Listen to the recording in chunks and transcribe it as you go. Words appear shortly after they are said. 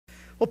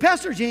Well,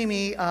 Pastor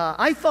Jamie,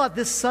 I thought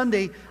this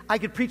Sunday I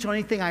could preach on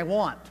anything I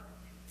want.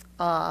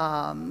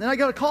 And I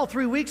got a call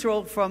 3 weeks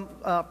ago from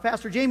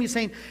Pastor Jamie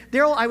saying,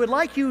 Daryl, I would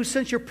like you,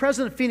 since you're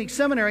president of Phoenix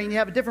Seminary and you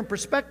have a different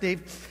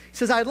perspective, he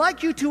says, I'd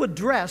like you to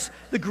address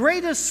the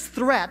greatest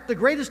threat, the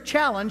greatest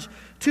challenge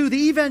to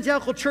the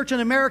evangelical church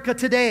in America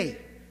today.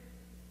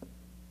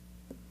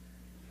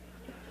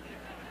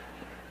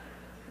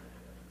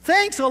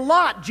 Thanks a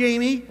lot,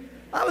 Jamie.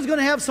 I was going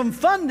to have some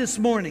fun this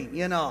morning,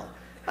 you know.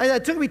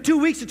 It took me 2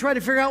 weeks to try to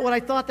figure out what I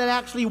thought that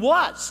actually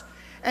was.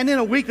 And then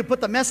a week to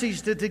put the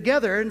message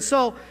together. And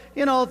so,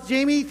 you know,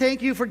 Jamie,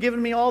 thank you for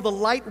giving me all the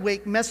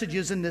lightweight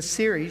messages in this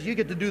series. You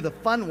get to do the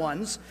fun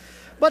ones.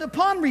 But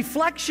upon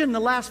reflection the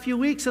last few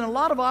weeks and a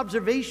lot of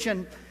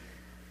observation,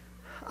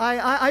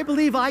 I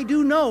believe I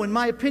do know, in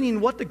my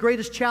opinion, what the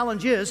greatest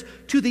challenge is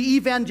to the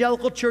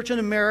evangelical church in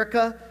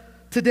America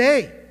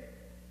today.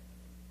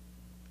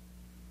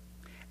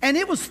 And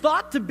it was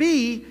thought to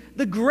be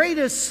the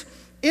greatest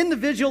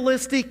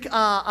individualistic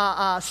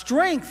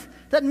strength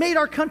that made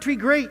our country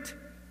great.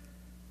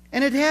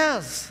 And it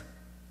has.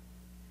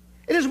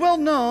 It is well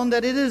known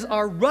that it is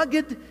our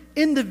rugged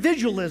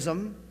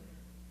individualism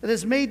that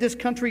has made this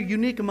country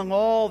unique among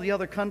all the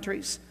other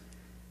countries.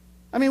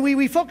 I mean,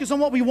 we focus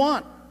on what we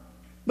want.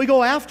 We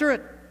go after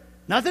it.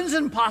 Nothing's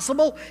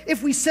impossible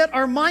if we set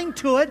our mind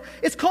to it.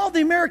 It's called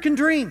the American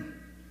dream.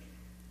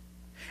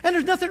 And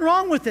there's nothing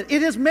wrong with it.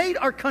 It has made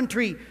our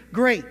country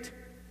great.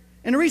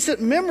 In recent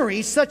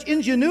memory, such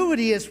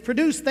ingenuity has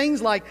produced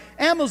things like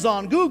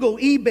Amazon, Google,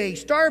 eBay,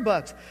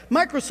 Starbucks,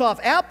 Microsoft,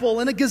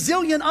 Apple, and a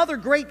gazillion other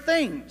great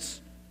things,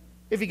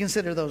 if you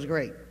consider those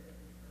great.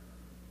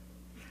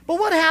 But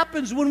what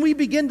happens when we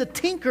begin to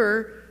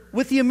tinker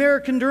with the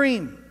American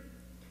dream?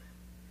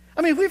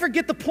 I mean, if we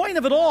forget the point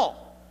of it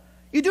all,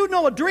 you do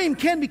know a dream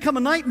can become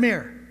a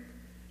nightmare.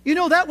 You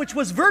know that which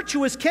was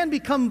virtuous can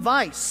become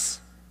vice.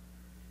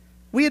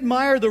 We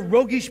admire the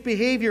roguish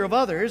behavior of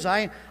others.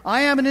 I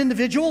am an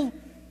individual.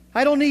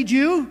 I don't need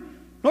you,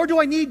 nor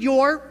do I need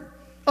your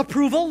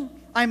approval.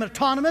 I'm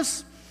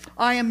autonomous.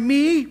 I am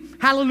me.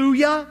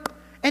 Hallelujah.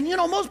 And you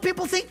know, most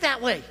people think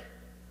that way.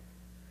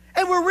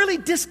 And we're really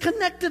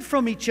disconnected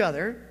from each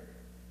other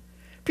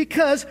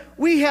because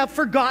we have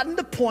forgotten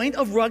the point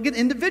of rugged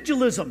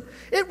individualism.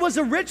 It was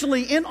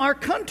originally in our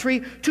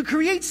country to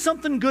create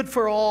something good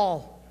for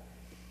all.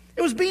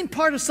 It was being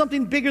part of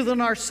something bigger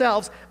than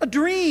ourselves, a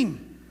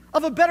dream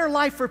of a better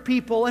life for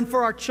people and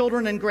for our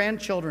children and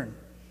grandchildren.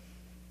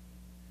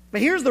 But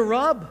here's the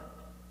rub.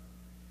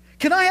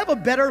 Can I have a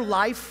better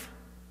life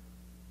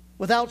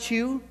without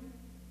you?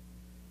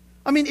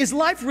 I mean, is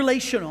life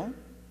relational?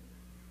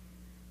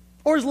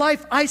 Or is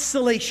life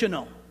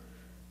isolational?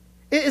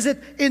 Is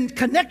it in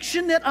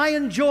connection that I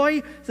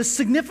enjoy the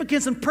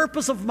significance and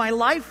purpose of my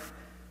life?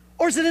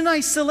 Or is it in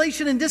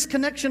isolation and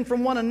disconnection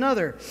from one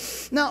another?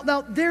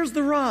 Now there's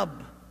the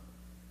rub.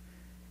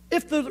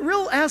 If the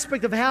real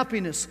aspect of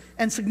happiness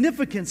and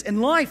significance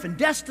and life and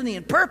destiny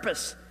and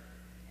purpose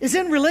is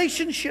in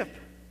relationship,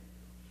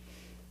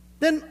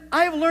 then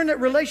I've learned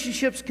that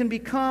relationships can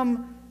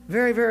become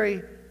very,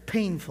 very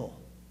painful.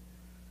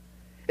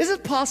 Is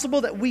it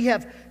possible that we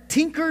have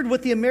tinkered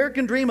with the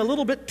American dream a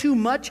little bit too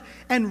much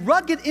and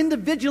rugged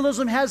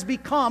individualism has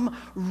become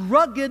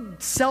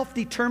rugged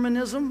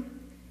self-determinism?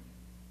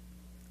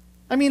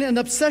 I mean, an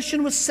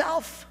obsession with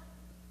self.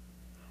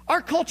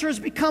 Our culture has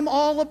become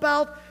all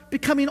about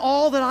becoming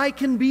all that I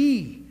can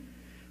be.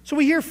 So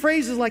we hear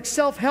phrases like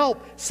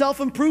self-help,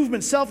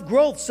 self-improvement,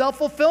 self-growth,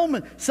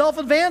 self-fulfillment,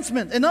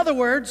 self-advancement. In other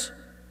words,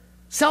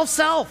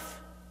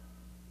 self-self.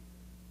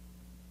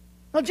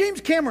 Now,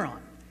 James Cameron,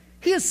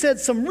 he has said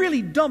some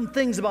really dumb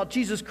things about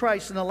Jesus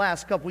Christ in the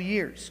last couple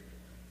years.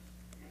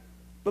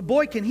 But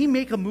boy, can he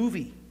make a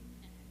movie.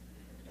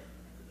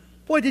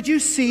 Boy, did you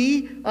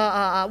see,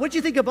 what did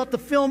you think about the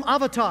film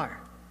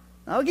Avatar?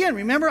 Now again,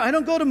 remember, I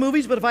don't go to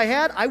movies, but if I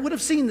had, I would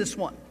have seen this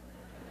one.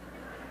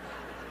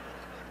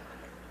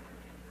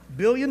 $1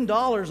 billion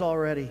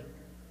already.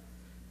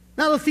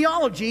 Now the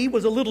theology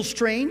was a little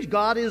strange.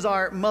 God is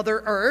our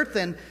Mother Earth,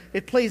 and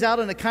it plays out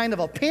in a kind of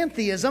a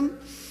pantheism.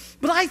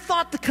 But I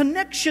thought the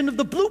connection of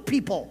the blue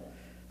people,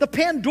 the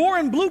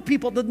Pandoran blue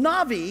people, the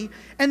Na'vi,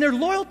 and their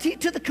loyalty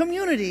to the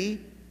community,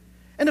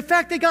 and the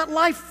fact they got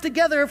life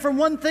together from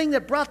one thing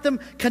that brought them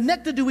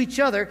connected to each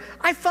other,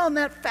 I found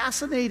that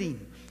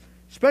fascinating.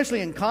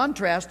 Especially in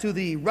contrast to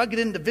the rugged,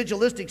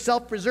 individualistic,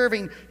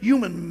 self-preserving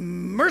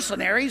human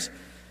mercenaries.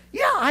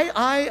 Yeah,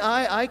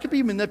 I can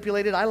be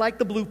manipulated. I like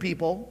the blue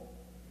people.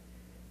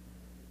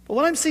 But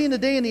what I'm seeing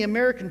today in the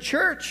American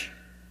church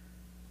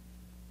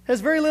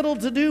has very little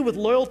to do with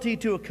loyalty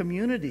to a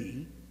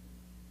community.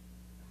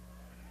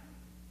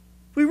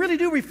 We really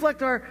do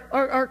reflect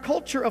our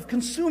culture of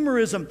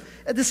consumerism.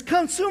 This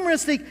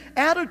consumeristic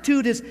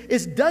attitude is,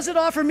 does it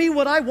offer me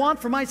what I want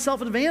for my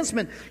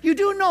self-advancement? You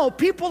do know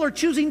people are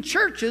choosing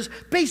churches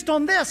based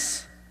on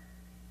this.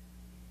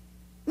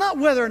 Not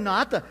whether or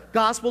not the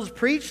gospel is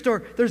preached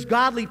or there's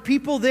godly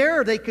people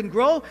there or they can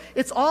grow.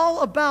 It's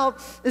all about,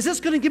 is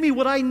this going to give me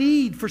what I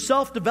need for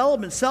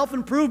self-development,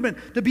 self-improvement,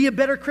 to be a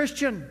better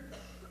Christian?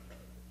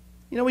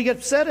 You know, we get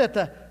upset at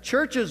the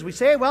churches. We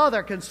say, well,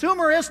 they're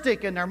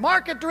consumeristic and they're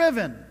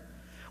market-driven.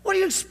 What do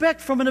you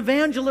expect from an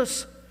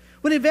evangelist?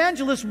 When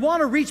evangelists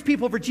want to reach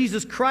people for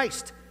Jesus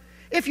Christ,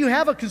 if you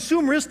have a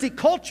consumeristic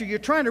culture, you're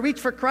trying to reach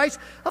for Christ,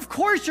 of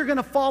course you're going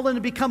to fall in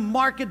and become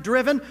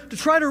market-driven to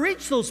try to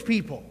reach those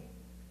people.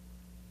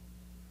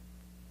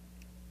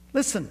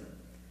 Listen,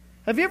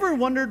 have you ever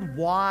wondered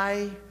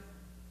why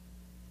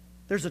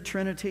there's a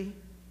Trinity?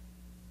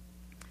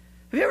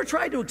 Have you ever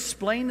tried to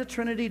explain the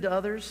Trinity to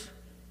others?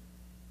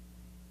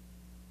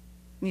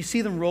 And you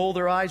see them roll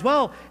their eyes.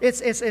 Well,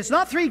 it's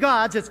not three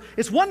gods,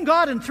 it's one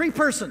God in three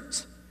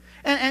persons.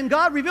 And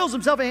God reveals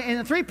himself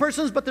in three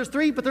persons, but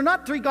they're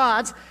not three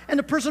gods. And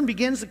the person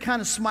begins to kind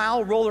of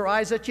smile, roll their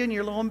eyes at you, and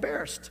you're a little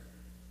embarrassed.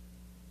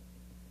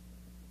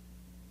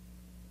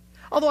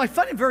 Although I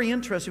find it very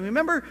interesting.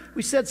 Remember,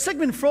 we said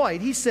Sigmund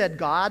Freud, he said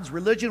gods,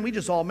 religion, we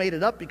just all made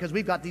it up because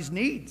we've got these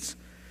needs.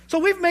 So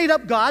we've made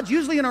up gods,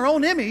 usually in our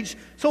own image,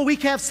 so we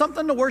can have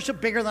something to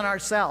worship bigger than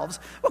ourselves.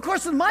 Of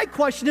course, then my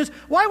question is,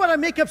 why would I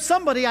make up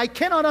somebody I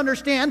cannot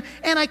understand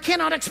and I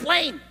cannot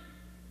explain?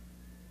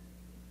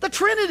 The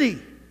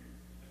Trinity.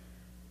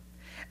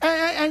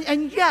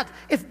 And yet,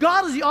 if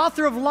God is the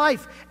author of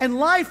life, and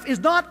life is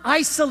not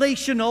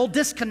isolational,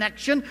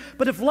 disconnection,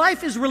 but if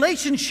life is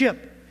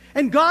relationship,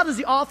 and God is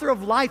the author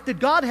of life, did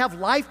God have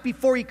life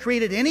before he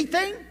created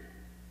anything?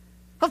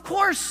 Of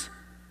course,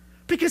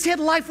 because he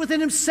had life within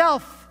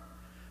himself,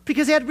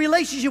 because he had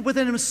relationship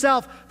within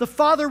himself, the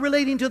Father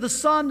relating to the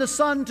Son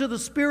to the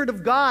Spirit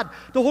of God,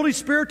 the Holy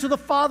Spirit to the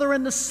Father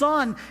and the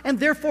Son, and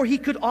therefore he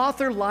could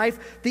author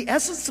life. The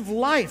essence of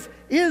life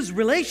is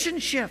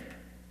relationship.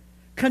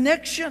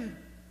 Connection.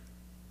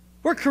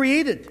 We're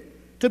created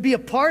to be a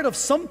part of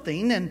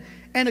something, and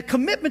a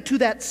commitment to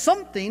that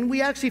something.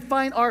 We actually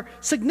find our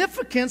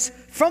significance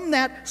from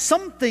that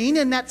something,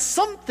 and that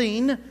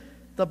something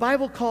the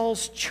Bible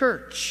calls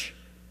church.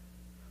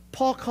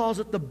 Paul calls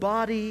it the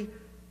body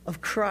of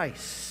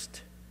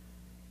Christ.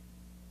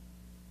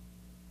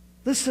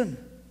 Listen,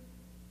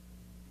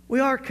 we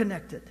are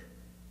connected.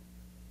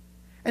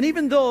 And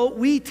even though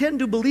we tend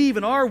to believe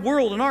in our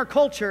world, in our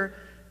culture,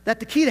 that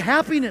the key to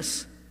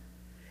happiness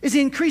is the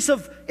increase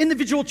of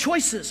individual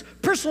choices,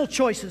 personal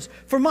choices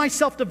for my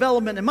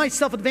self-development and my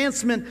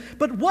self-advancement.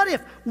 But what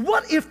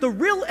if the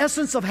real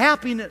essence of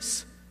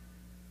happiness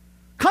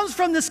comes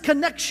from this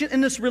connection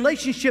and this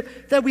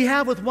relationship that we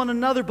have with one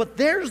another? But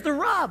there's the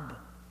rub.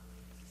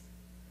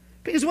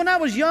 Because when I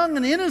was young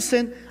and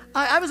innocent,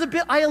 I was a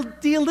bit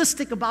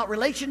idealistic about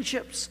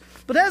relationships.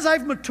 But as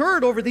I've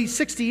matured over these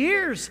 60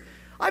 years,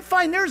 I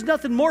find there's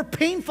nothing more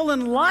painful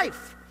in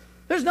life.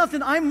 There's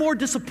nothing I'm more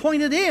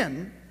disappointed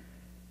in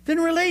than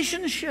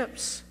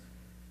relationships.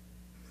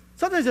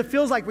 Sometimes it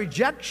feels like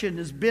rejection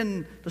has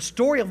been the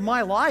story of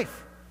my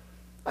life.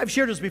 I've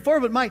shared this before,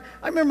 but I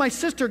remember my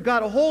sister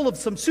got a hold of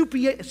some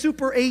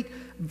Super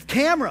 8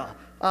 camera,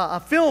 a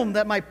film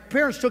that my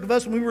parents took of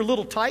us when we were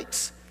little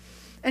tykes.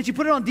 And she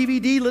put it on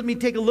DVD, let me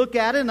take a look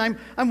at it, and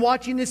I'm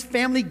watching these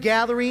family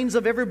gatherings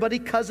of everybody,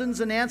 cousins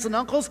and aunts and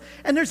uncles,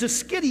 and there's a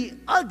skitty,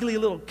 ugly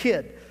little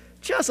kid,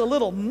 just a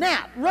little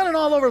gnat running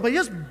all over the place,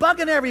 just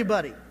bugging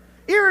everybody.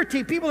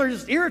 People are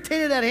just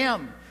irritated at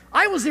him.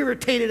 I was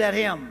irritated at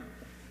him.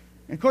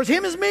 And of course,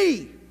 him is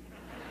me.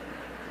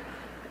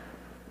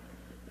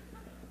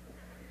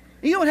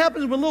 You know what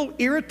happens when little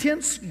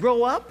irritants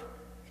grow up?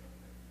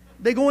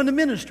 They go into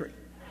ministry.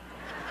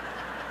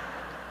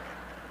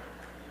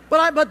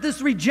 But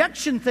this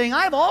rejection thing,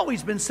 I've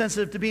always been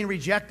sensitive to being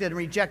rejected and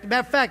rejected.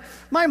 Matter of fact,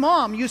 my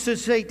mom used to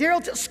say,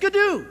 Daryl,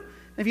 skidoo.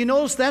 If you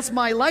notice, that's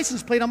my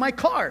license plate on my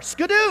car,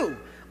 skidoo.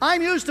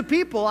 I'm used to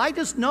people. I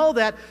just know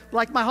that,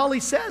 like my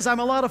Holly says, I'm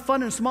a lot of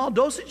fun in small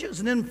dosages.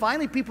 And then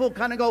finally people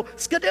kind of go,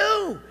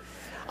 skidoo.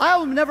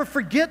 I'll never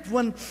forget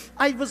when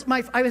I was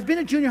been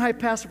a junior high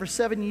pastor for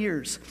 7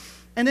 years.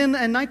 And then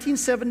in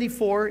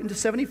 1974 into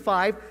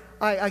 75,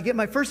 I get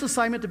my first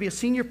assignment to be a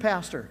senior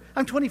pastor.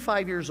 I'm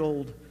 25 years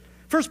old.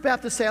 First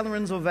Baptist San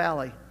Lorenzo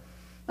Valley.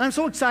 And I'm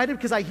so excited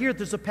because I hear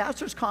there's a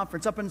pastor's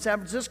conference up in San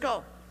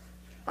Francisco.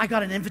 I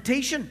got an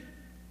invitation. It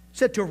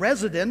said to a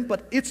resident,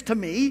 but it's to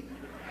me.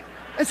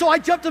 And so I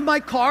jumped in my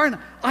car and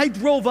I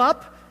drove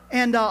up,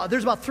 and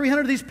there's about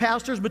 300 of these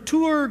pastors,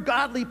 mature,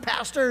 godly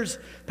pastors,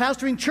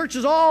 pastoring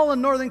churches all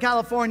in Northern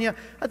California.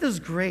 This is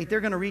great.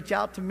 They're going to reach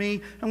out to me.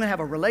 I'm going to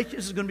have a relationship.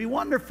 This is going to be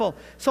wonderful.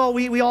 So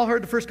we all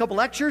heard the first couple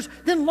lectures.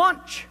 Then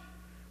lunch.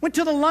 Went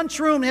to the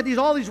lunchroom. They had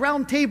all these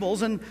round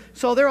tables, and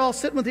so they're all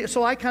sitting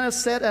so I kind of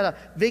sat at a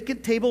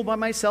vacant table by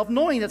myself,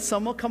 knowing that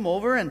someone will come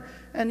over and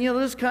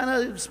just kind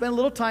of spend a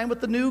little time with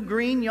the new,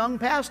 green, young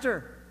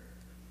pastor.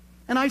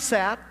 And I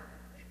sat.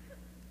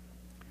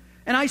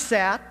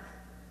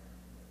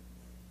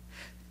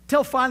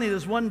 Till finally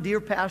this one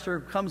dear pastor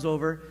comes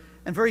over,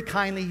 and very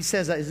kindly he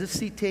says, is this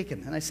seat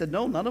taken? And I said,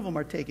 no, none of them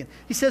are taken.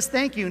 He says,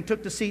 thank you, and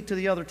took the seat to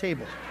the other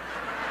table.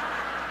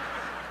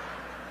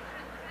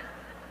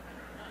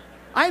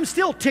 I am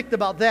still ticked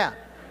about that.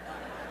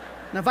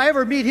 And if I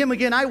ever meet him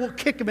again, I will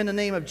kick him in the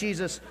name of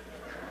Jesus.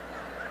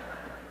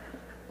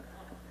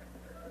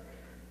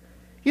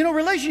 You know,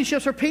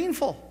 relationships are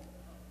painful.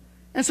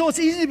 And so it's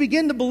easy to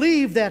begin to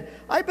believe that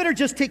I better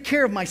just take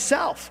care of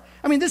myself.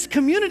 I mean, this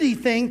community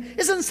thing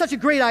isn't such a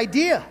great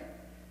idea.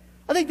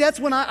 I think that's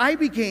when I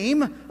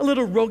became a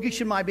little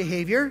roguish in my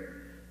behavior.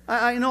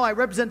 I know I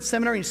represent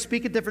seminary and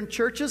speak at different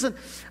churches. And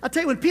I'll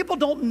tell you, when people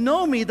don't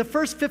know me, the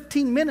first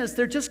 15 minutes,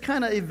 they're just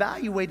kind of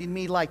evaluating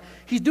me like,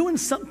 he's doing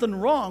something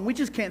wrong. We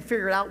just can't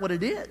figure out what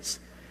it is.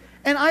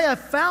 And I have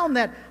found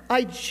that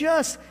I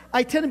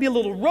tend to be a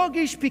little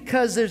roguish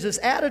because there's this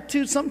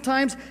attitude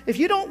sometimes, if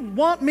you don't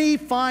want me,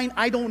 fine,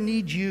 I don't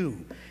need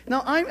you.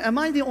 Now, am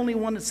I the only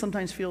one that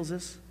sometimes feels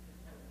this?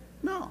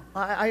 No,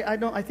 I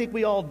don't. I think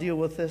we all deal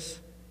with this.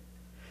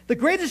 The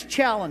greatest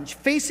challenge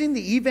facing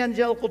the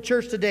evangelical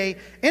church today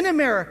in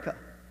America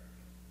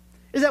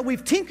is that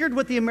we've tinkered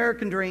with the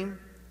American dream,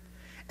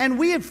 and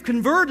we have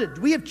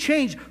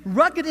changed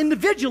rugged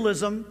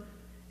individualism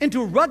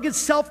into rugged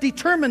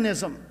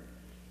self-determinism.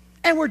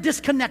 And we're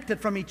disconnected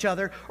from each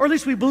other, or at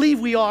least we believe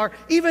we are,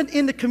 even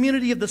in the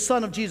community of the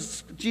Son of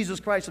Jesus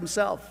Christ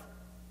himself.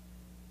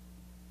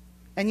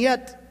 And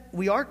yet,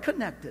 we are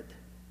connected.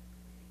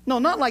 No,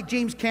 not like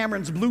James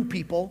Cameron's Blue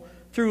People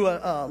through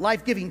a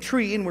life-giving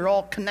tree, and we're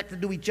all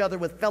connected to each other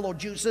with fellow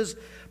juices.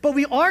 But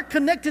we are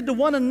connected to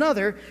one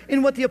another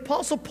in what the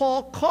Apostle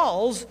Paul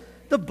calls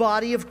the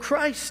body of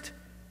Christ.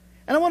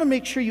 And I want to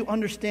make sure you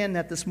understand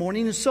that this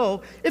morning. And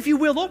so, if you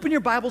will, open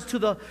your Bibles to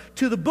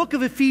the book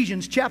of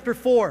Ephesians, chapter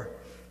 4.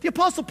 The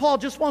Apostle Paul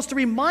just wants to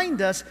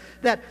remind us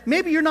that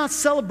maybe you're not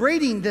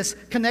celebrating this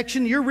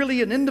connection. You're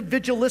really an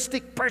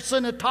individualistic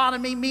person,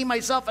 autonomy, me,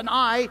 myself, and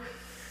I.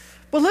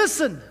 But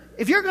listen,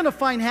 if you're going to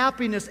find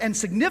happiness and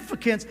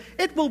significance,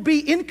 it will be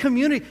in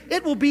community.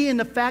 It will be in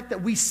the fact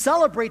that we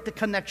celebrate the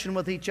connection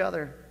with each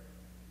other.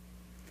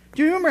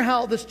 Do you remember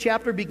how this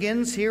chapter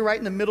begins here, right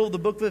in the middle of the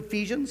book of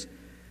Ephesians?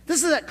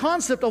 This is that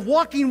concept of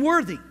walking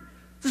worthy.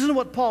 This is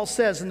what Paul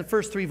says in the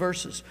first 3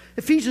 verses.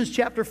 Ephesians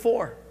chapter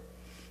 4.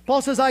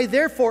 Paul says, I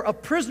therefore, a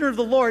prisoner of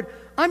the Lord,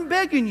 I'm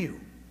begging you.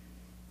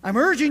 I'm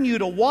urging you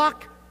to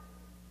walk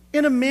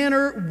in a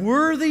manner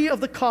worthy of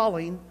the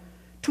calling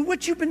to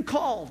which you've been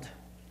called.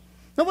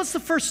 Now, what's the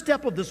first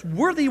step of this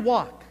worthy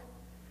walk?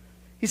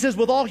 He says,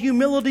 with all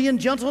humility and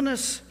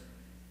gentleness.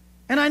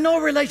 And I know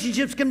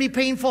relationships can be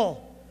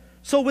painful.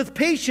 So with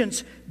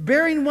patience,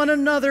 bearing one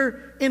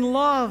another in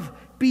love,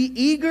 be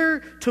eager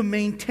to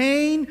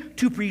maintain,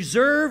 to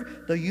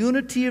preserve the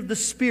unity of the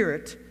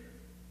Spirit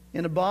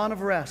in a bond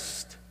of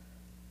rest,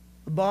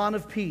 a bond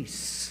of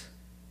peace.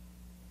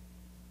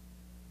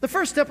 The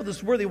first step of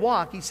this worthy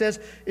walk, he says,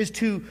 is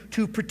to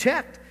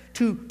protect,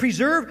 to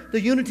preserve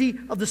the unity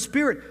of the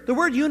Spirit. The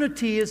word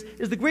unity is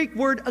the Greek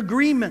word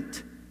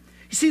agreement.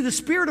 You see, the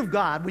Spirit of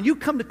God, when you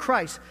come to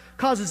Christ,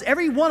 causes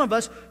every one of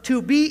us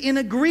to be in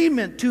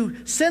agreement,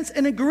 to sense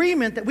an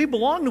agreement that we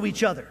belong to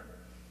each other,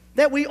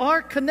 that we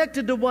are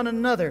connected to one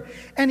another.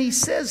 And he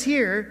says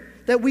here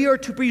that we are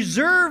to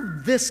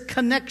preserve this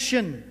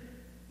connection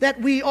that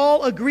we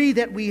all agree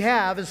that we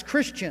have as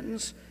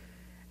Christians.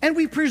 And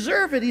we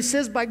preserve it, he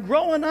says, by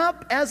growing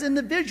up as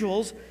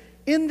individuals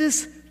in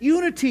this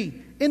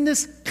unity, in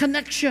this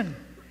connection.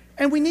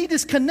 And we need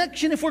this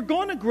connection if we're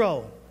going to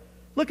grow.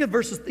 Look at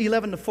verses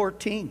 11 to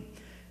 14.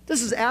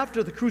 This is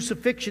after the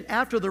crucifixion,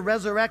 after the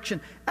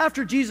resurrection,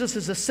 after Jesus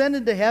is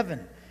ascended to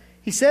heaven.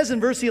 He says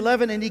in verse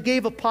 11, and he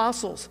gave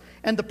apostles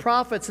and the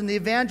prophets and the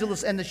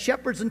evangelists and the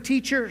shepherds and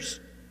teachers.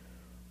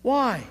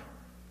 Why?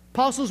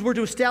 Apostles were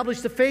to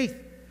establish the faith.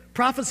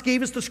 Prophets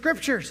gave us the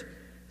scriptures.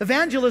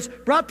 Evangelists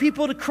brought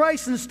people to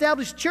Christ and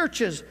established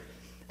churches.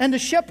 And the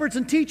shepherds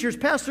and teachers,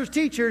 pastors,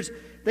 teachers,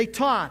 they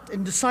taught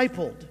and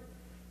discipled.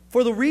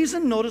 For the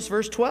reason, notice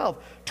verse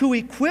 12, to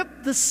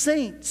equip the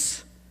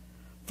saints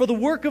for the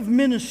work of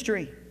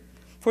ministry,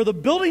 for the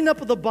building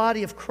up of the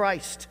body of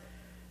Christ,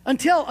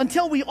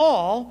 until we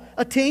all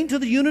attain to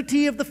the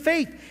unity of the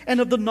faith and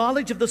of the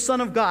knowledge of the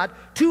Son of God,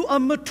 to a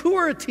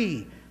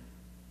maturity,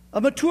 a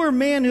mature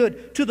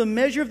manhood, to the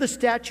measure of the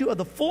stature of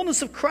the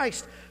fullness of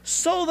Christ,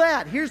 so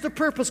that, here's the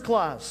purpose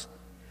clause,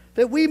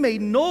 that we may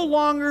no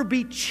longer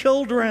be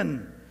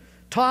children,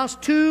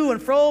 tossed to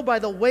and fro by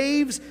the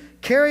waves,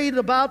 carried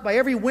about by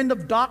every wind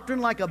of doctrine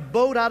like a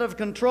boat out of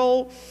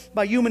control,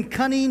 by human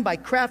cunning, by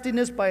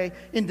craftiness,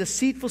 in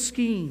deceitful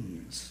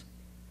schemes.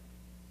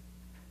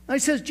 Now he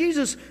says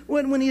Jesus,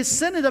 when he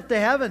ascended up to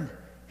heaven,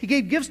 he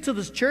gave gifts to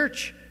this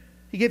church.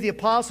 He gave the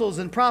apostles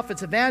and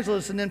prophets,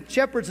 evangelists, and then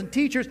shepherds and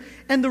teachers.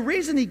 And the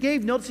reason he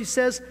gave, notice he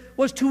says,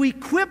 was to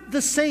equip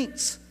the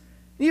saints.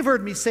 You've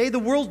heard me say the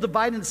world's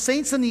divided into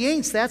saints and the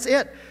ain'ts. That's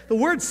it. The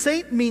word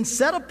saint means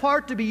set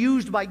apart to be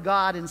used by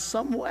God in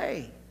some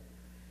way.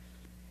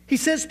 He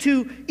says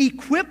to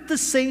equip the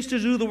saints to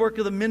do the work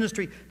of the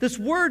ministry. This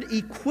word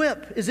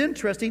equip is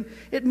interesting.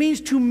 It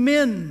means to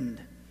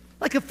mend,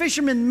 like a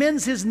fisherman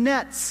mends his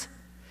nets.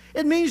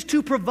 It means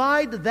to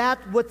provide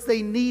that what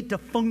they need to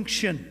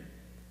function.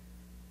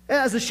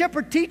 As a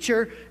shepherd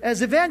teacher,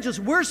 as evangelists,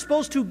 we're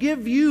supposed to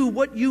give you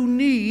what you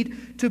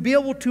need to be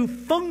able to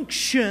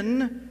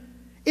function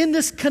in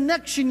this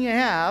connection you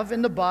have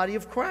in the body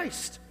of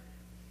Christ.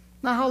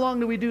 Now, how long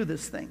do we do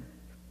this thing?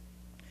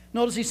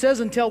 Notice he says,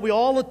 until we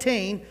all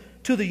attain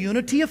to the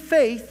unity of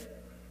faith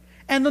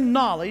and the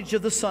knowledge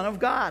of the Son of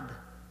God.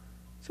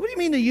 So what do you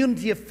mean the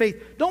unity of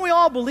faith? Don't we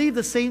all believe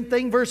the same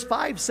thing? Verse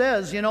 5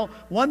 says,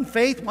 one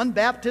faith, one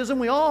baptism.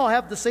 We all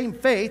have the same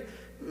faith.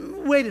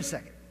 Wait a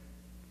second.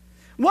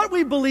 What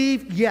we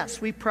believe,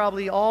 yes, we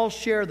probably all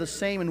share the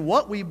same in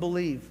what we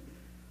believe.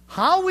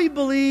 How we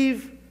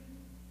believe,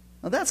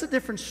 now that's a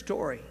different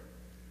story.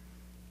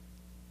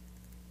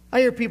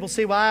 I hear people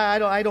say, well,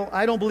 I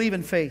don't believe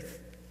in faith.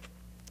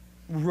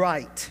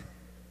 Right.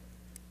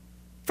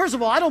 First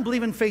of all, I don't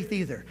believe in faith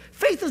either.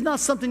 Faith is not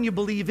something you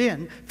believe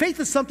in. Faith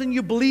is something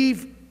you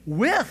believe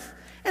with.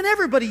 And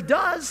everybody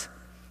does.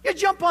 You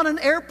jump on an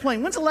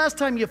airplane. When's the last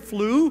time you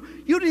flew?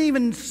 You didn't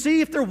even see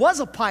if there was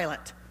a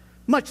pilot.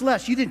 Much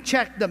less, you didn't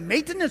check the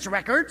maintenance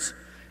records.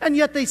 And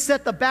yet they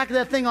set the back of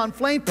that thing on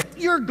flame.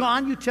 You're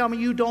gone. You tell me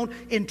you don't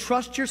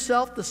entrust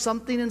yourself to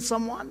something and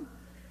someone?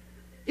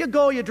 You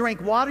go, you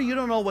drink water, you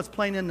don't know what's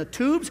playing in the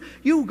tubes.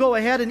 You go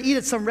ahead and eat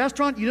at some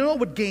restaurant, you don't know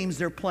what games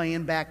they're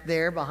playing back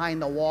there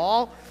behind the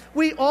wall.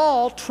 We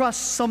all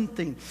trust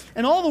something.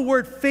 And all the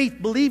word faith,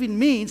 believing,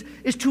 means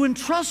is to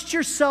entrust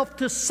yourself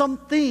to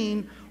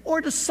something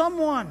or to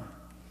someone.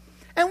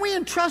 And we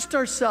entrust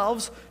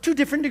ourselves to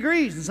different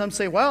degrees. And some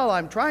say, well,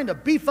 I'm trying to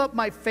beef up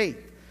my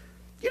faith.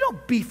 You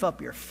don't beef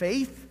up your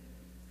faith.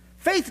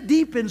 Faith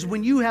deepens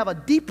when you have a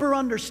deeper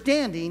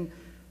understanding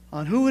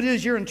on who it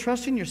is you're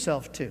entrusting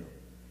yourself to.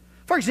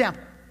 For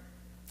example,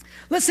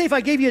 let's say if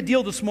I gave you a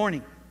deal this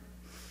morning.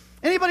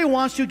 Anybody who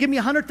wants to, give me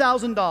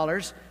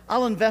 $100,000,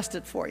 I'll invest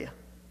it for you.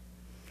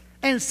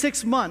 And in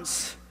 6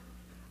 months,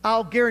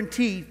 I'll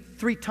guarantee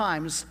 3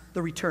 times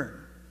the return.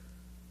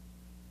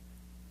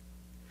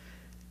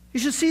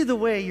 You should see the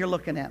way you're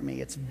looking at me.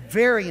 It's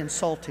very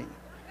insulting.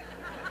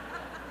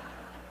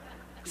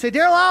 Say,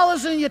 Daryl, I'll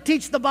listen to you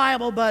teach the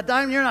Bible, but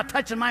you're not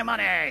touching my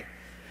money.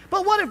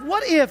 But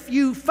what if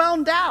you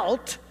found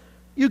out,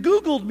 you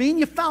Googled me and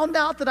you found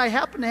out that I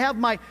happen to have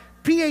my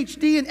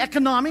PhD in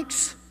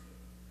economics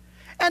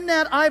and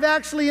that I've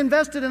actually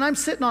invested and I'm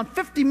sitting on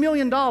 $50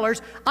 million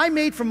I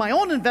made from my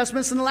own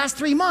investments in the last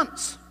 3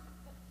 months.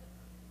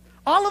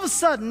 All of a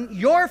sudden,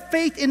 your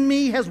faith in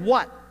me has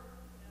what?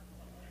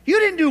 You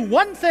didn't do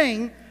one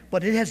thing,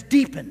 but it has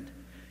deepened.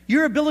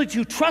 Your ability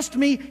to trust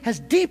me has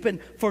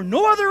deepened for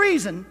no other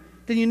reason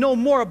than you know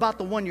more about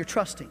the one you're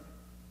trusting.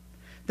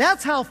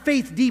 That's how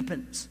faith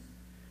deepens.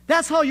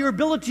 That's how your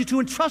ability to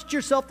entrust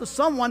yourself to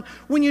someone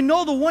when you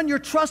know the one you're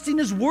trusting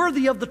is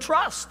worthy of the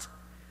trust.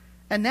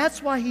 And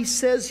that's why he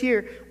says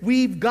here,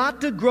 we've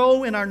got to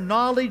grow in our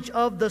knowledge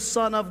of the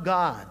Son of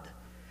God.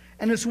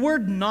 And this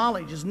word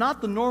knowledge is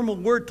not the normal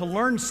word to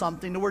learn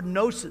something, the word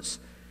gnosis.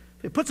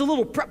 It puts a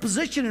little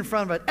preposition in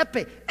front of it,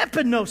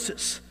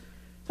 epignosis.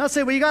 Not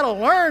say, well, you got to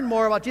learn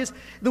more about Jesus.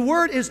 The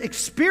word is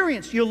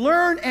experience. You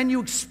learn and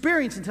you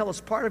experience until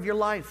it's part of your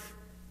life.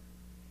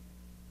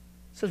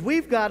 It says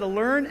we've got to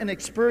learn and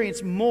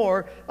experience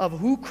more of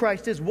who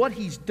Christ is, what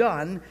he's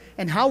done,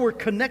 and how we're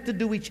connected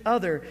to each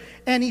other.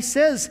 And he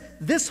says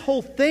this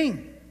whole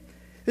thing,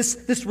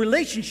 this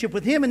relationship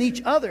with him and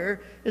each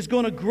other is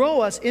going to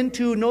grow us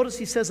into, notice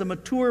he says, a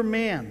mature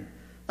man,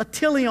 a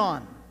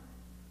teleon.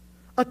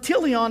 A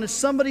teleon is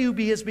somebody who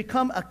has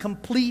become a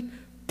complete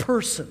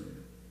person.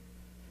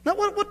 Now,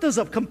 what does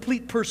a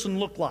complete person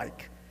look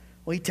like?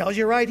 Well, he tells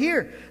you right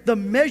here. The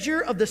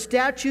measure of the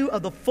stature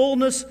of the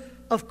fullness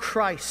of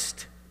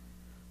Christ.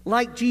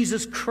 Like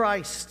Jesus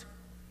Christ.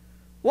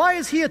 Why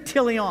is he a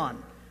teleon?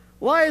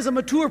 Why does a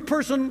mature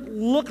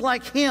person look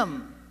like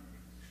him?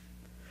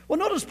 Well,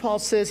 notice Paul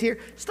says here,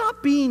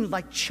 stop being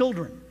like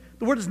children.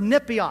 The word is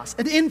nepios,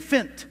 an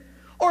infant.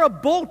 Or a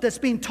boat that's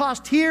being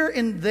tossed here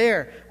and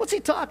there. What's he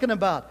talking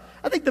about?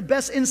 I think the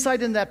best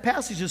insight in that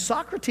passage is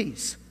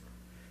Socrates.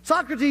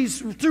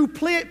 Socrates, through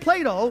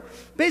Plato,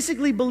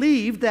 basically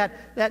believed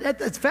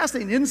that's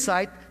fascinating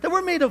insight, that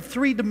we're made of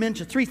 3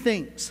 dimensions, 3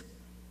 things.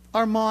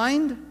 Our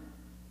mind,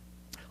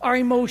 our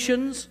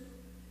emotions,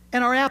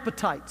 and our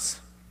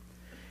appetites.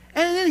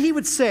 And then he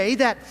would say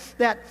that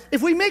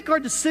if we make our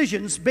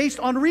decisions based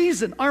on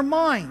reason, our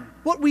mind,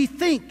 what we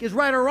think is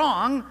right or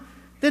wrong,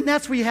 then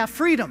that's where you have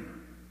freedom.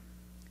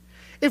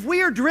 If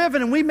we are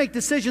driven and we make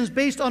decisions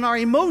based on our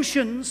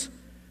emotions,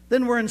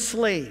 then we're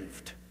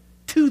enslaved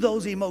to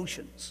those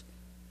emotions.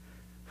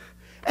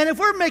 And if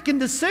we're making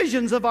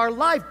decisions of our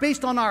life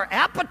based on our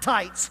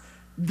appetites,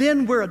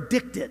 then we're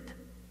addicted.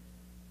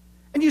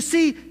 And you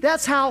see,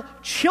 that's how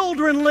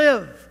children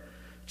live.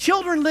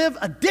 Children live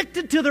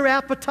addicted to their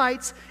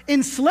appetites,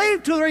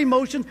 enslaved to their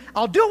emotions.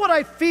 I'll do what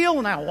I feel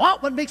and I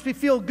want what makes me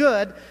feel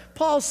good.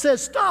 Paul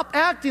says, stop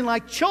acting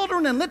like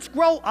children and let's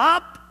grow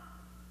up.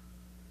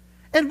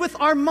 And with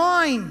our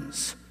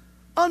minds,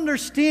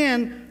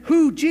 understand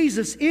who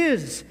Jesus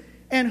is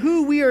and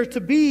who we are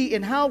to be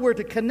and how we're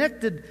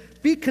to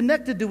be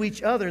connected to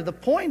each other. The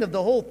point of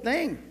the whole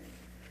thing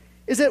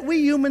is that we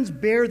humans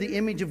bear the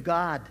image of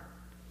God.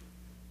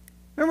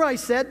 Remember I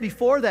said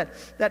before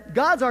that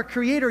God's our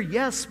creator,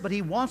 yes, but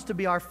he wants to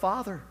be our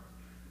Father.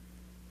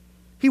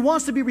 He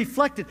wants to be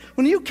reflected.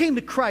 When you came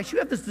to Christ, you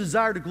have this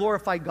desire to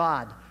glorify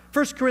God.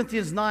 1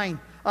 Corinthians 9,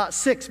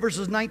 6,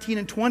 verses 19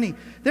 and 20.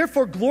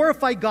 Therefore,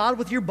 glorify God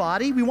with your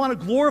body. We want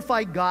to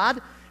glorify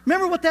God.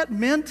 Remember what that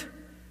meant?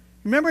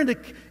 Remember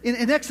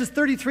in Exodus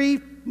 33,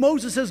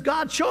 Moses says,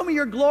 God, show me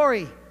your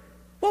glory.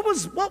 What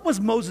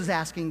was Moses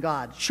asking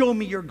God? Show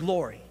me your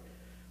glory.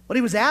 What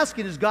he was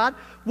asking is, God,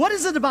 what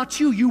is it about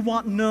you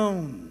want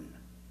known?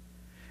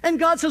 And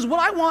God says,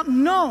 what I want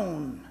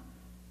known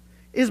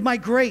is my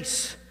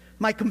grace,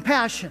 my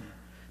compassion,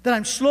 that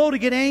I'm slow to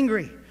get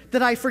angry,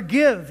 that I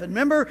forgive. And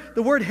remember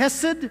the word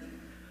hesed?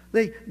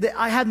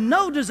 I had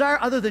no desire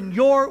other than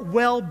your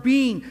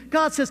well-being.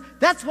 God says,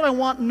 that's what I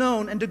want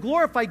known. And to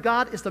glorify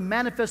God is to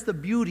manifest the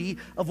beauty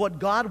of what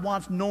God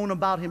wants known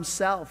about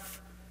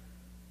himself.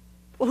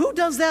 Well, who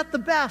does that the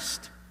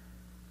best?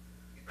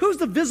 Who's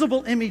the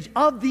visible image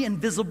of the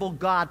invisible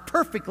God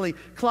perfectly?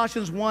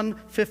 Colossians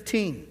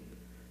 1:15.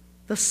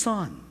 The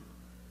Son.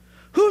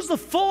 Who's the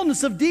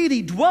fullness of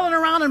deity dwelling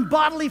around in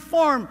bodily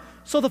form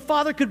so the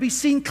Father could be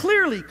seen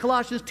clearly?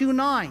 Colossians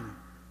 2:9.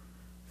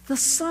 The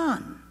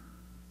Son.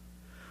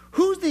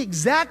 Who's the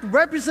exact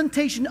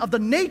representation of the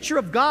nature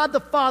of God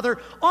the Father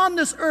on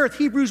this earth?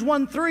 Hebrews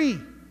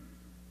 1:3.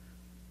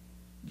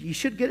 You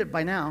should get it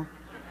by now.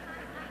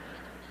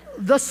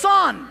 The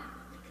Son.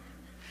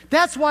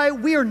 That's why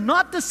we are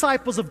not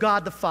disciples of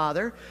God the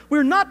Father.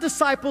 We're not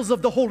disciples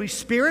of the Holy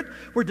Spirit.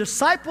 We're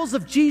disciples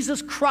of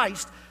Jesus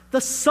Christ,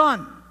 the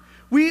Son.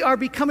 We are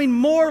becoming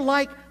more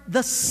like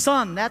the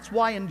Son. That's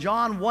why in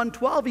John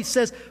 1:12 he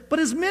says, but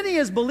as many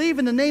as believe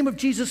in the name of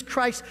Jesus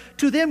Christ,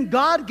 to them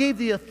God gave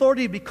the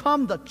authority to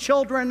become the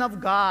children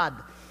of God.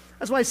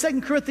 That's why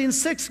 2 Corinthians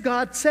 6,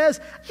 God says,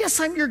 yes,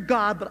 I'm your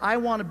God, but I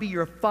want to be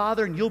your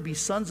Father, and you'll be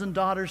sons and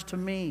daughters to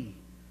me.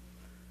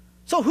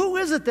 So who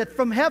is it that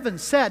from heaven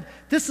said,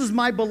 this is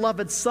my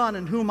beloved Son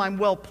in whom I'm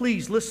well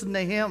pleased? Listen to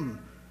him.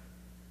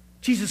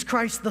 Jesus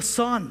Christ the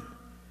Son.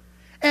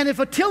 And if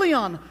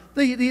Attilion,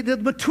 the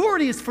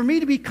maturity is for me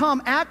to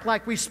become, act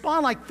like,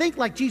 respond like, think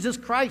like Jesus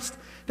Christ.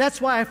 That's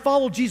why I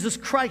follow Jesus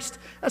Christ.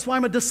 That's why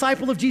I'm a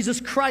disciple of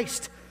Jesus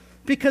Christ.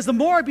 Because the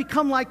more I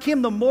become like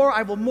him, the more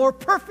I will more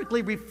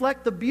perfectly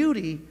reflect the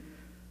beauty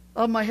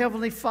of my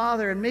Heavenly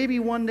Father. And maybe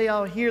one day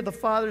I'll hear the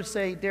Father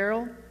say,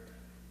 Daryl,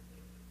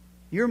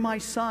 you're my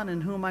Son in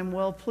whom I'm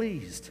well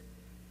pleased.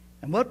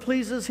 And what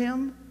pleases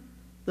him?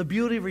 The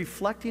beauty of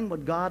reflecting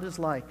what God is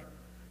like.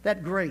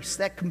 That grace,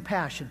 that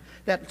compassion,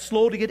 that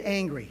slow to get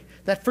angry,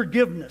 that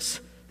forgiveness,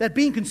 that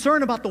being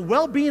concerned about the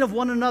well-being of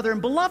one another.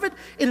 And beloved,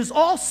 it is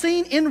all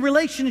seen in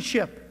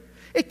relationship.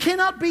 It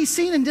cannot be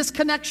seen in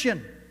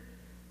disconnection,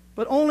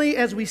 but only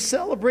as we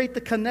celebrate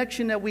the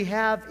connection that we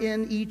have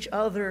in each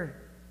other.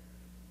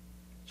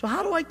 So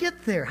how do I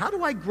get there? How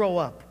do I grow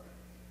up?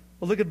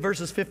 Well, look at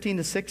verses 15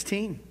 to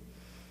 16.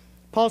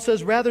 Paul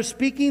says, rather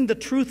speaking the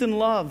truth in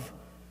love,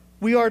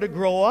 we are to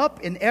grow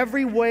up in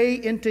every way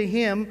into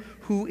him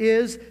who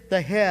is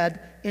the head,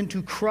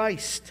 into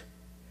Christ,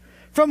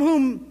 from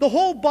whom the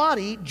whole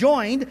body,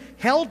 joined,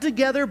 held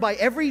together by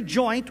every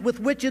joint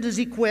with which it is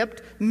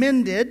equipped,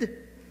 mended,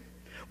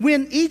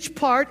 when each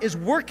part is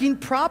working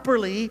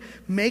properly,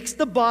 makes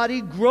the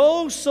body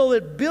grow so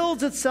it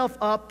builds itself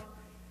up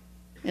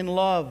in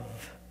love.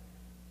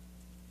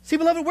 See,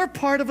 beloved, we're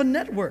part of a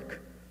network,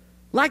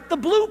 like the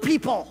blue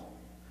people.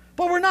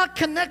 But we're not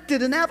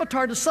connected in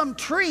Avatar to some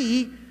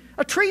tree.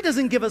 A tree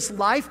doesn't give us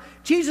life.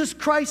 Jesus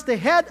Christ, the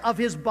head of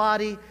his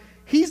body,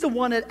 he's the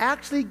one that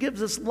actually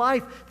gives us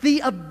life, the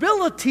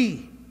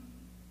ability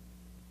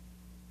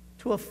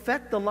to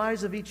affect the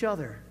lives of each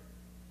other.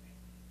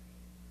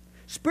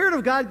 Spirit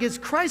of God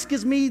Christ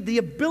gives me the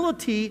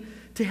ability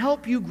to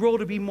help you grow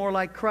to be more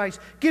like Christ.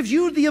 Gives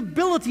you the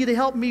ability to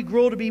help me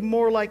grow to be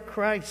more like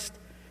Christ.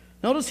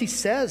 Notice he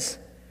says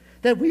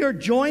that we are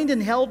joined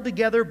and held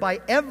together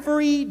by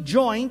every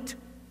joint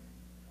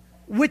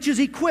which is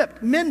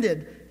equipped,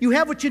 mended. You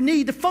have what you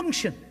need to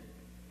function.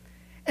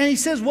 And he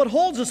says what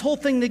holds this whole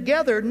thing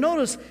together,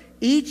 notice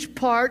each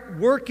part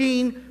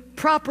working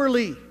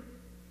properly.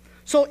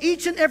 So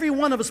each and every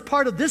one of us,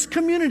 part of this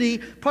community,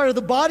 part of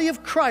the body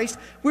of Christ,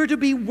 we're to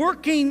be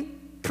working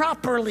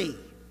properly.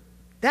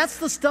 That's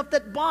the stuff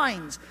that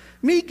binds.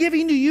 Me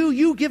giving to you,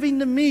 you giving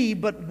to me.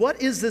 But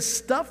what is this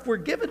stuff we're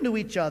giving to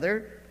each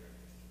other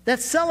that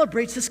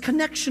celebrates this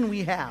connection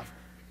we have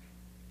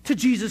to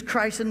Jesus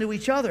Christ and to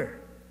each other?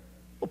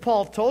 Well,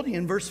 Paul told you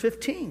in verse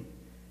 15.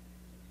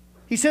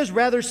 He says,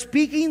 rather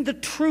speaking the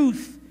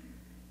truth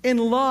in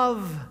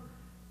love,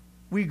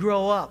 we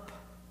grow up.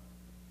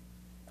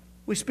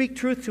 We speak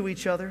truth to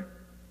each other.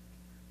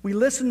 We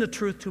listen to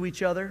truth to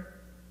each other.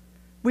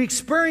 We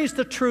experience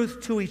the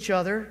truth to each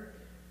other.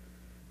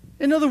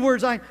 In other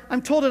words,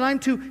 I'm told that I'm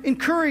to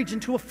encourage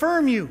and to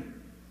affirm you.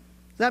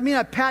 Does that mean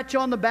I pat you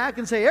on the back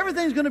and say,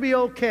 everything's going to be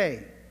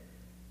okay?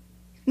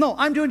 No,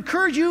 I'm to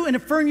encourage you and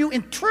affirm you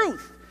in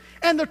truth.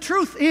 And the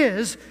truth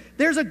is,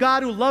 there's a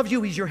God who loves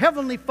you. He's your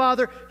heavenly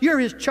Father. You're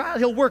his child.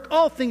 He'll work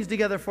all things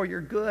together for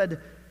your good.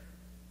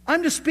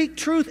 I'm to speak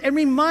truth and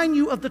remind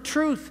you of the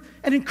truth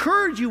and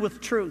encourage you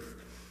with truth.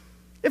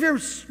 If you're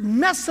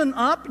messing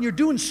up and you're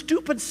doing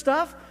stupid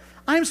stuff,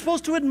 I'm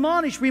supposed to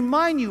admonish,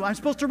 remind you. I'm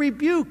supposed to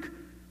rebuke.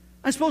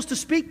 I'm supposed to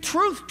speak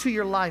truth to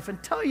your life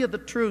and tell you the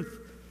truth.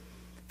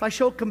 If I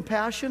show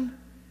compassion,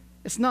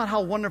 it's not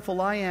how wonderful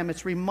I am.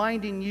 It's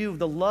reminding you of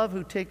the love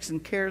who takes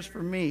and cares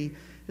for me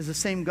is the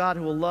same God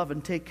who will love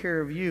and take care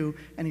of you,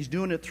 and He's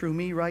doing it through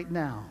me right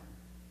now.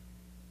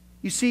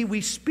 You see, we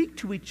speak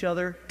to each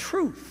other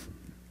truth.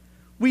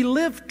 We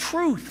live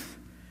truth.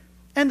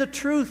 And the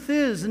truth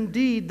is,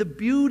 indeed, the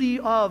beauty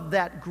of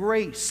that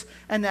grace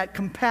and that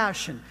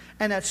compassion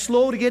and that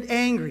slow to get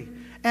angry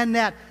and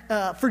that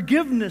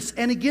forgiveness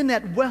and, again,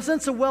 that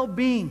sense of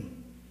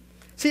well-being.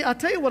 See, I'll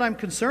tell you what I'm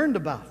concerned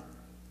about.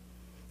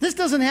 This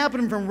doesn't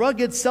happen from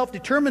rugged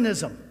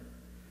self-determinism.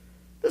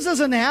 This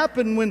doesn't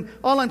happen when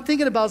all I'm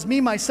thinking about is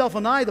me, myself,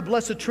 and I, the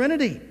Blessed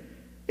Trinity.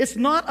 It's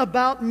not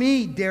about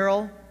me,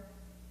 Daryl.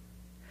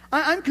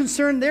 I'm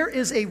concerned there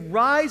is a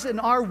rise in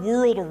our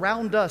world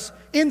around us,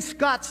 in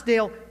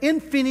Scottsdale, in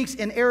Phoenix,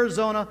 in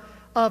Arizona,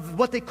 of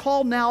what they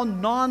call now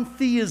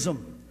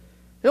non-theism.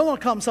 They don't want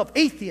to call themselves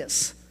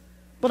atheists,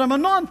 but I'm a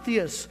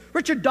non-theist.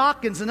 Richard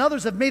Dawkins and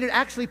others have made it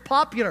actually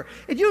popular.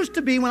 It used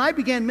to be, when I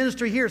began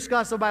ministry here at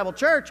Scottsdale Bible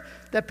Church,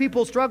 that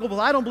people struggled with,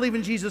 I don't believe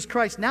in Jesus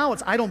Christ. Now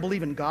it's, I don't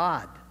believe in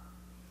God.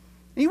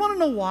 And you want to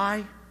know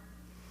why?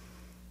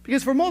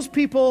 Because for most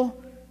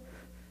people,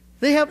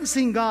 they haven't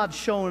seen God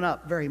showing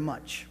up very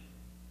much,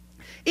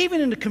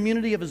 even in the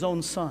community of His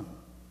own Son.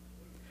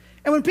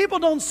 And when people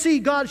don't see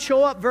God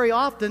show up very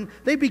often,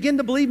 they begin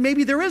to believe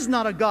maybe there is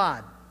not a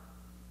God.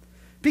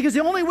 Because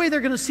the only way they're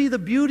going to see the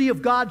beauty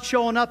of God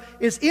showing up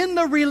is in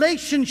the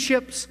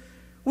relationships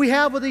we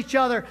have with each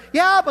other.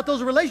 Yeah, but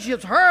those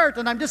relationships hurt,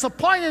 and I'm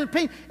disappointed and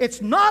pain.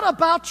 It's not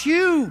about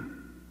you.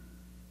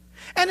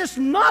 And it's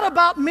not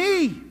about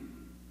me.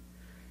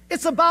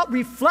 It's about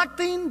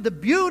reflecting the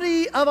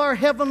beauty of our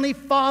Heavenly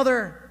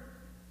Father.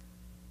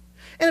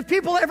 And if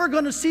people are ever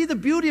going to see the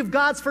beauty of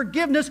God's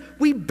forgiveness,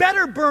 we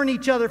better burn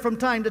each other from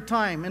time to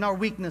time in our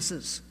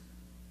weaknesses.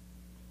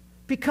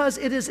 Because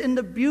it is in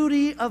the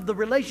beauty of the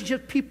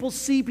relationship people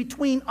see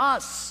between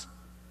us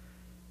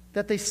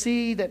that they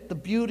see that the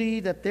beauty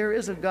that there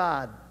is a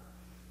God.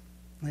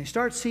 And they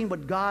start seeing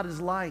what God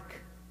is like.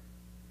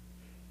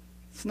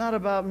 It's not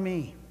about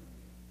me.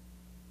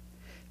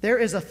 There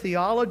is a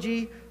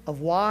theology of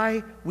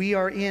why we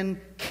are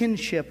in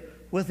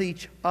kinship with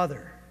each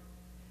other.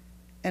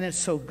 And it's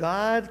so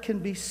God can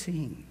be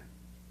seen.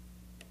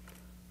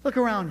 Look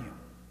around you.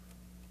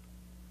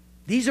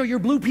 These are your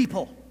blue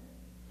people.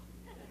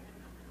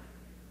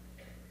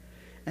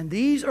 And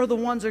these are the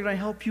ones that are going to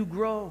help you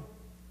grow.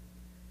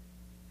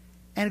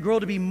 And grow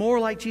to be more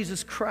like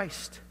Jesus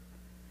Christ.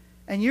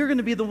 And you're going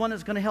to be the one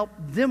that's going to help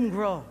them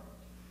grow.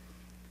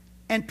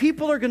 And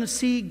people are going to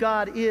see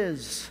God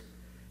is,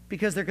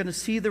 because they're going to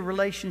see the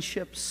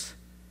relationships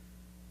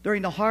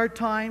during the hard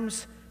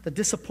times, the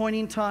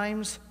disappointing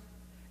times,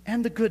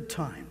 and the good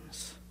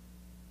times.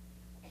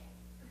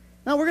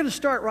 Now we're going to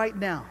start right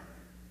now.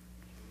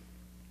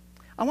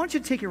 I want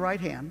you to take your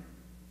right hand.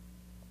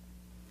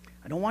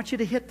 I don't want you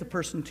to hit the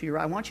person to your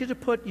right. I want you to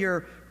put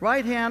your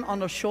right hand on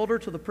the shoulder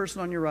to the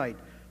person on your right.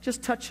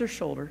 Just touch their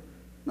shoulder.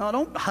 No,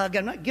 don't hug.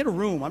 I'm not, get a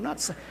room. I'm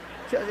not.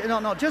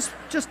 No. Just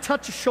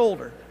touch a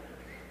shoulder.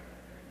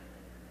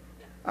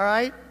 All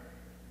right.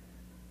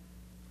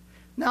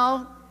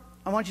 Now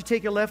I want you to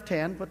take your left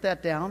hand. Put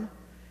that down.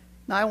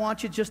 Now I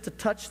want you just to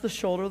touch the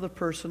shoulder of the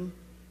person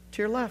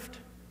to your left.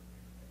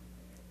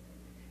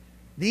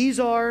 These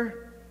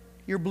are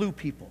your blue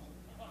people.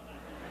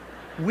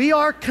 We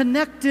are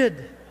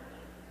connected.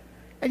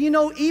 And you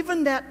know,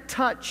 even that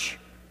touch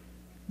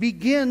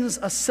begins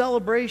a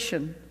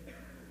celebration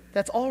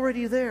that's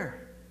already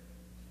there.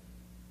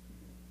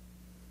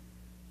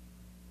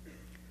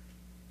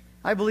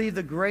 I believe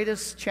the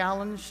greatest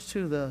challenge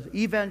to the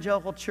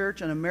evangelical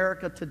church in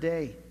America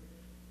today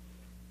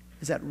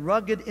is that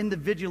rugged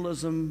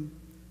individualism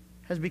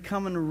has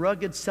become a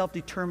rugged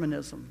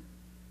self-determinism.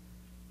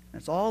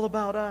 It's all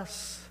about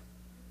us.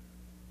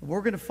 We're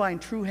going to find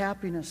true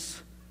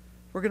happiness.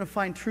 We're going to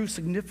find true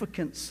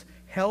significance,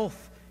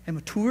 health, and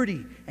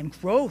maturity and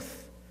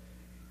growth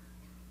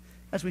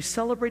as we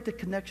celebrate the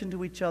connection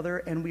to each other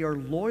and we are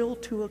loyal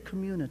to a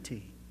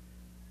community.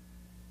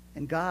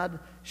 And God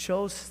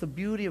shows the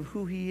beauty of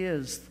who He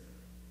is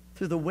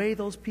through the way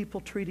those people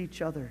treat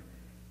each other.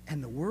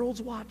 And the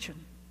world's watching.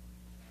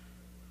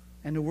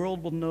 And the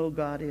world will know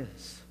God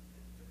is.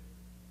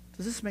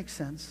 Does this make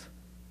sense?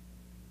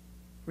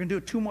 We're going to do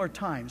it 2 more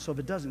times, so if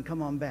it doesn't,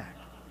 come on back.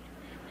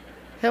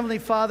 Heavenly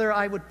Father,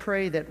 I would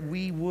pray that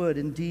we would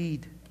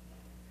indeed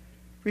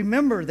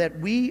remember that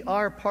we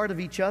are part of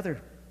each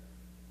other.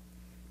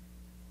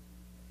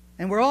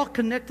 And we're all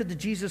connected to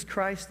Jesus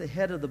Christ, the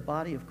head of the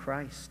body of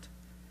Christ.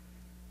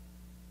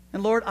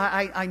 And Lord,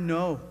 I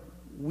know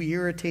we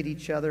irritate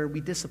each other,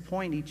 we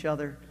disappoint each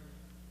other.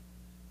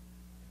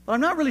 But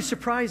I'm not really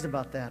surprised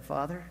about that,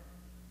 Father.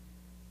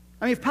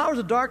 I mean, if powers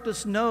of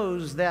darkness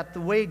knows that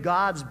the way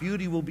God's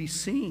beauty will be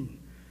seen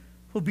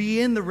will be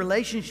in the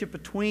relationship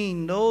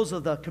between those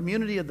of the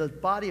community of the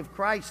body of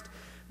Christ,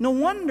 no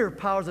wonder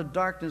powers of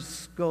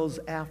darkness goes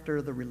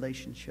after the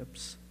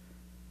relationships.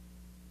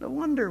 No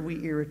wonder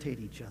we irritate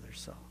each other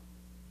so.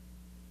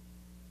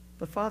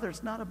 But Father,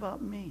 it's not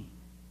about me.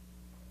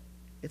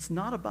 It's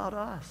not about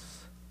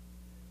us.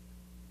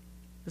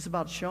 It's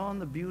about showing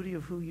the beauty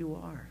of who you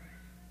are.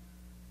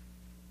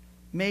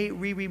 May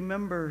we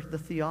remember the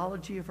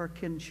theology of our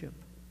kinship.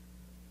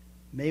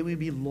 May we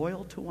be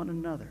loyal to one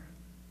another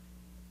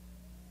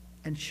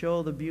and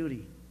show the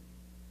beauty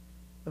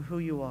of who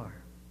you are.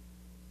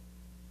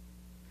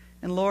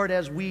 And Lord,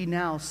 as we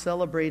now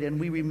celebrate and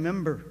we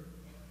remember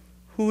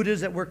who it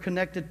is that we're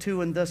connected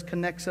to and thus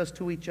connects us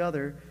to each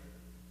other,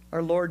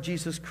 our Lord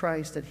Jesus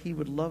Christ, that he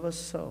would love us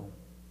so,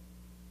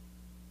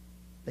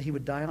 that he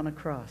would die on a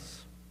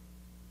cross,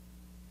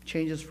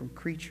 change us from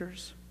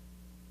creatures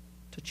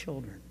to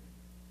children.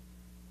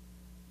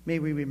 May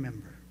we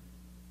remember.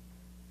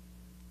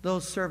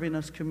 Those serving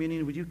us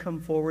communion, would you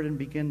come forward and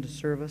begin to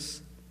serve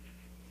us?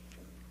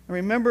 And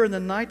remember, in the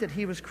night that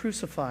he was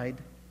crucified,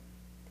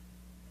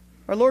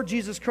 our Lord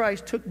Jesus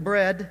Christ took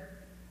bread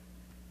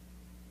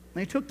and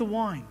he took the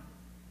wine.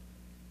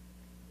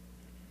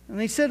 And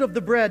he said of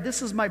the bread,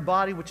 "This is my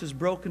body which is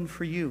broken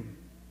for you."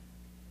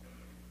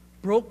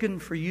 Broken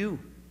for you.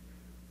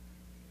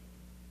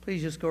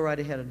 Please just go right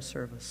ahead and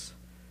serve us.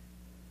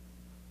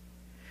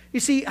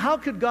 You see, how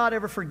could God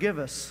ever forgive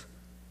us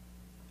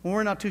when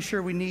we're not too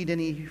sure we need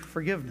any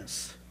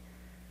forgiveness?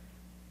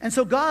 And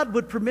so God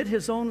would permit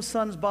his own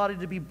son's body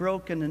to be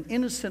broken, an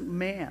innocent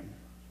man,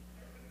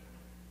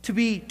 to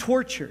be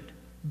tortured,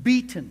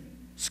 beaten,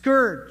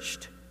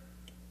 scourged,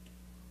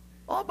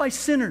 all by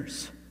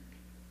sinners,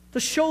 to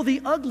show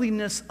the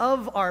ugliness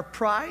of our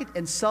pride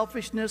and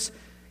selfishness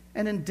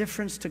and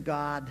indifference to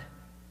God.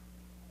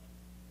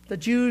 The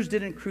Jews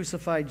didn't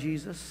crucify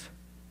Jesus.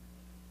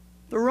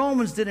 The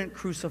Romans didn't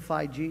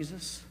crucify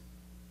Jesus.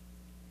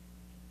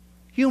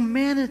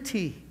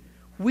 Humanity,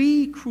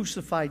 we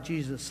crucified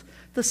Jesus.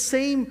 The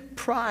same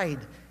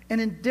pride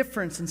and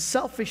indifference and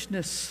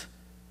selfishness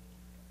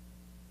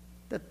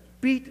that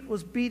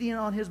was beating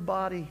on his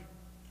body.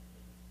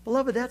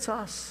 Beloved, that's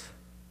us.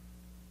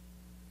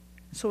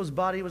 And so his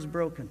body was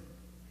broken.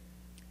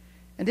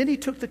 And then he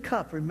took the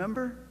cup,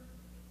 remember?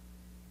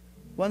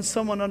 Once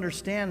someone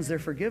understands their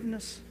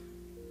forgiveness,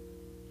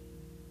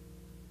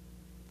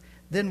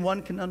 then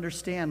one can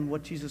understand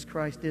what Jesus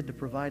Christ did to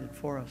provide it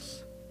for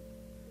us.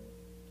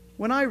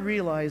 When I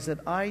realize that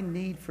I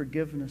need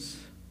forgiveness,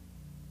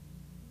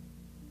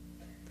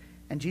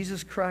 and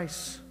Jesus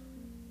Christ,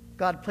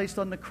 God placed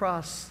on the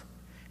cross,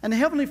 and the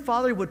Heavenly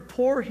Father would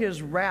pour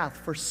his wrath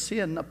for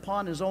sin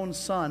upon his own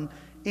Son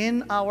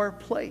in our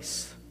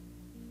place,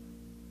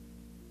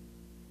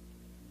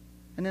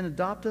 and then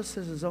adopt us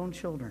as his own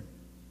children.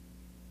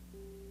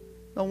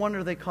 No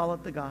wonder they call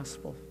it the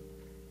gospel.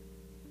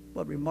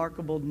 What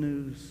remarkable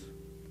news.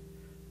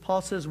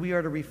 Paul says we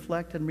are to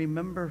reflect and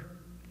remember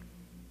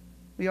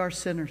we are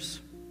sinners.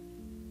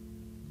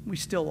 We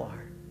still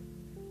are.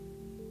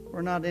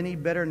 We're not any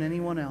better than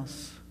anyone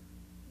else.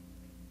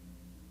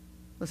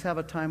 Let's have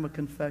a time of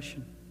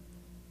confession,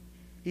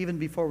 even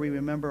before we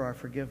remember our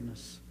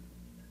forgiveness.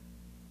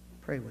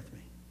 Pray with me.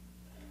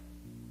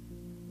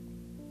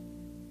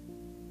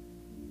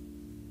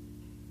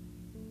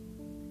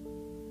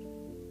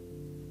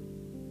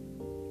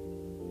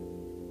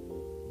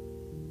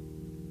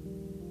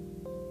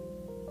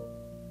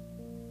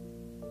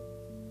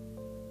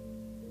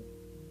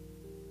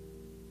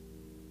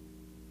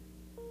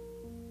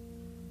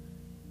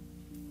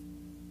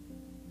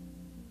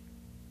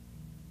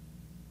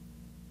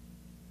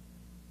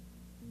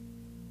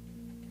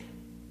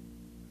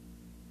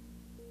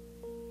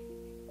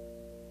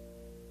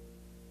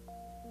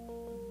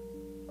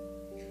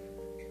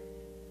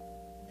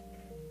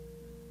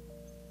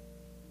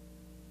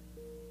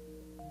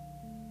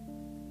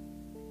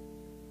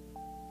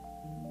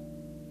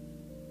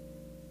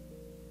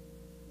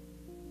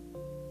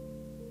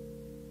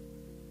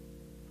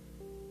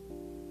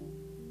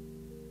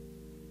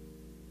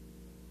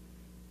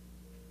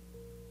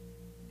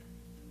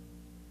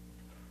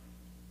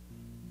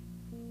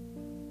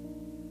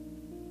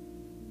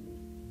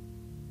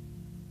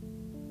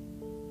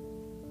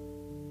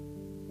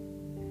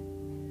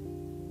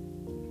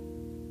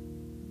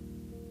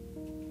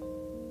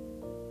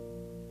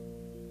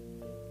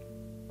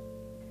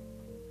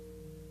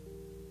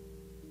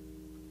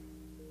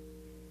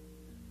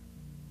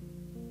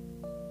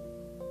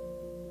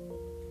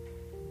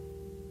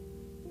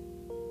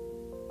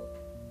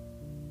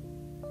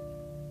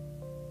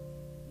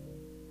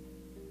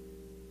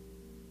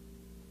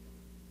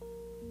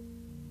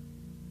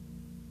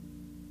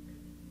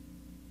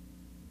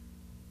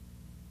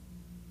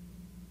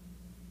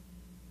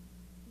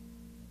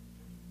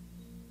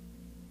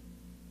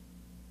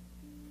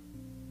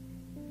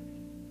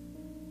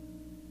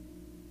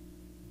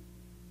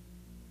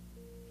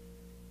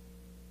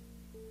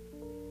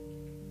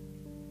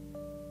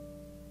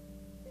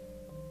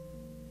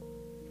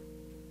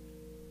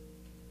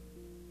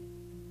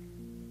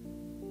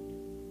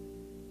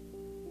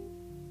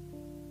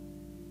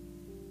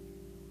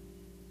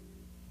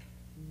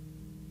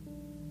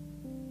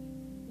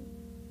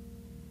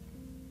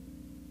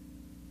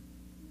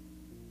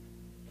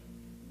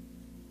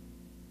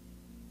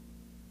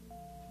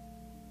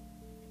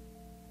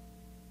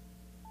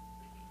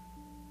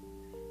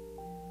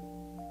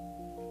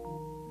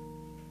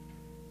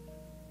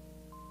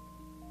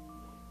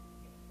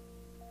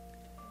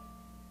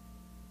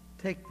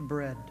 Take the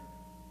bread.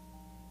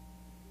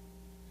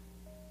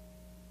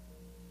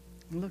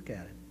 Look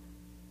at it.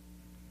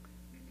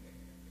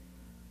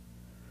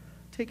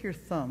 Take your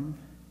thumb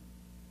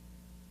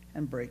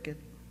and break it.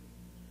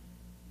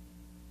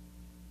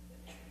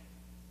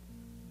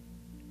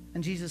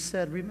 And Jesus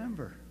said,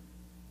 remember,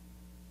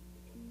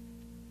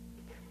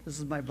 this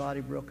is my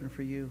body broken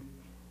for you.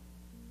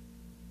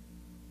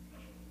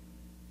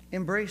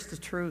 Embrace the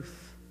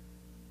truth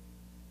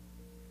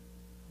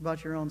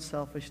about your own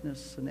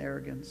selfishness and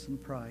arrogance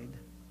and pride.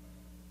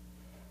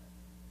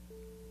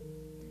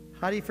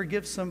 How do you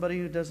forgive somebody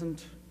who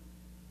doesn't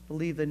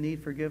believe they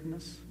need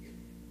forgiveness?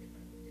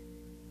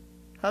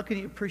 How can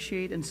you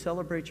appreciate and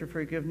celebrate your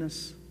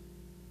forgiveness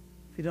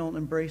if you don't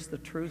embrace the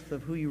truth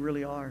of who you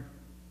really are?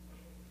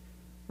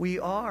 We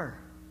are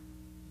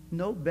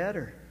no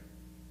better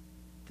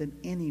than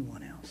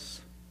anyone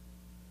else.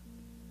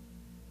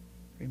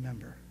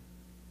 Remember.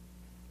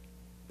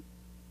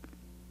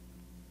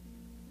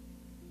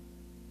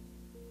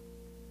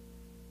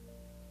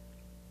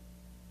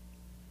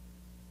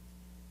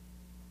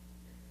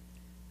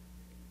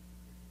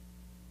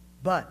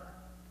 But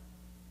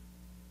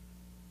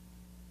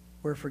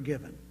we're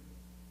forgiven.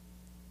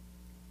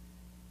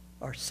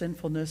 Our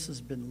sinfulness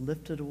has been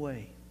lifted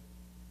away.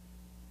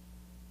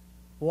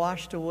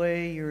 Washed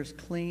away, you're as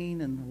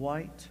clean and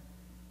white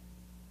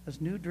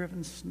as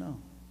new-driven snow.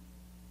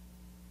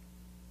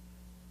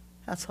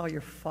 That's how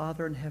your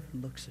Father in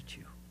heaven looks at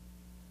you.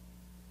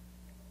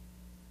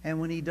 And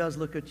when He does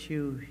look at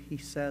you, He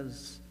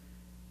says,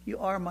 you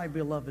are my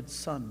beloved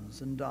sons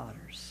and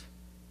daughters.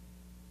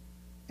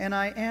 And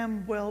I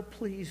am well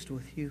pleased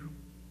with you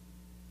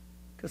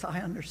because I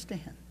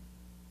understand.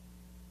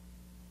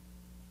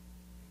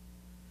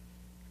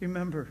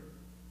 Remember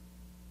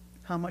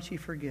how much He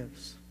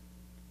forgives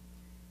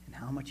and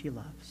how much He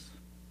loves.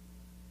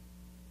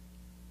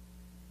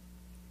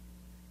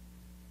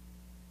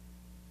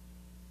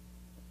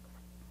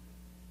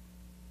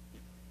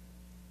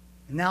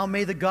 And now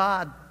may the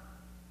God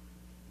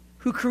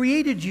who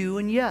created you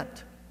and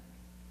yet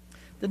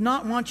did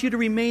not want you to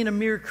remain a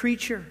mere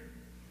creature,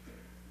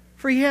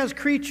 for He has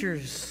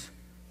creatures,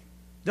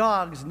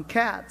 dogs and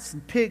cats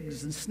and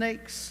pigs and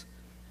snakes,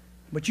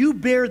 but you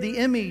bear the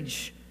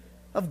image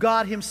of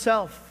God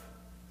Himself.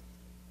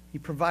 He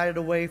provided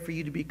a way for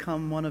you to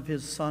become one of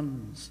His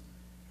sons,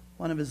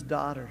 one of His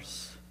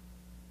daughters.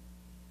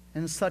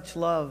 And such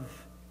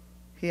love,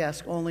 He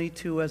asks only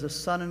to, as a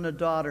son and a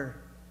daughter,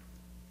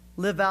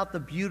 live out the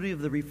beauty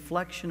of the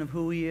reflection of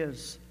who He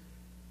is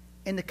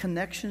and the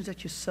connections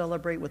that you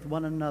celebrate with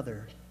one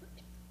another.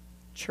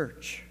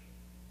 Church,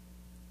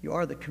 you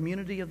are the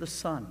community of the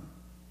Son.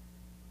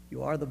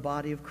 You are the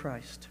body of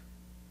Christ.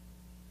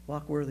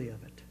 Walk worthy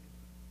of it.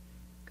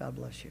 God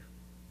bless you.